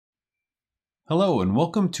Hello and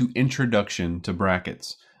welcome to Introduction to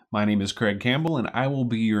Brackets. My name is Craig Campbell and I will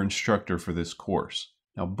be your instructor for this course.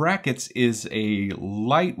 Now, Brackets is a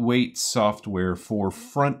lightweight software for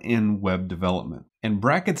front-end web development. And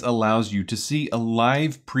Brackets allows you to see a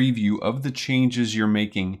live preview of the changes you're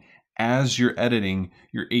making as you're editing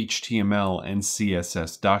your HTML and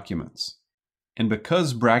CSS documents. And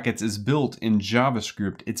because Brackets is built in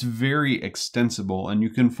JavaScript, it's very extensible and you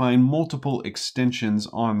can find multiple extensions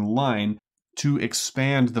online to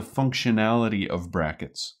expand the functionality of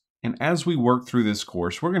Brackets. And as we work through this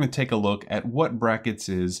course, we're going to take a look at what Brackets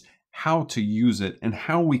is, how to use it, and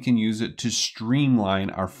how we can use it to streamline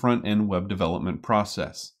our front-end web development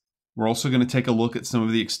process. We're also going to take a look at some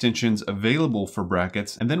of the extensions available for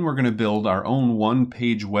Brackets, and then we're going to build our own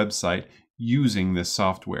one-page website using this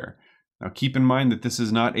software. Now keep in mind that this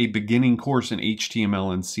is not a beginning course in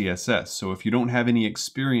HTML and CSS, so if you don't have any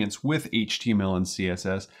experience with HTML and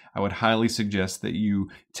CSS, I would highly suggest that you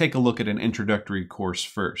take a look at an introductory course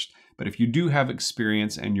first. But if you do have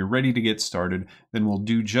experience and you're ready to get started, then we'll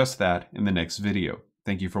do just that in the next video.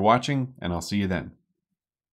 Thank you for watching, and I'll see you then.